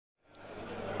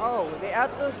Oh, the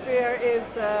atmosphere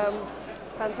is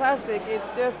fantastic. It's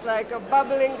just like a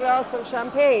bubbling glass of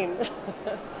champagne.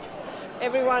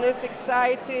 Everyone is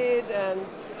excited and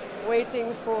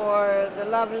waiting for the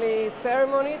lovely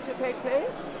ceremony to take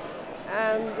place.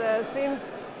 And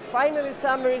since finally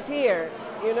summer is here,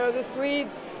 you know, the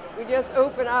Swedes, we just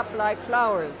open up like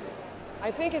flowers. I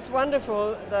think it's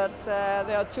wonderful that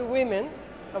there are two women,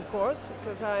 of course,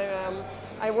 because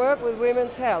I work with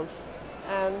women's health.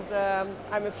 And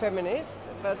I'm a feminist,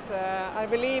 but I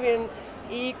believe in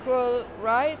equal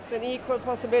rights and equal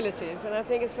possibilities. And I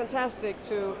think it's fantastic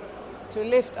to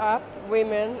lift up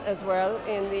women as well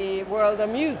in the world of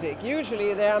music.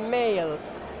 Usually they are male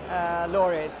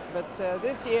laureates, but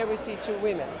this year we see two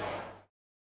women.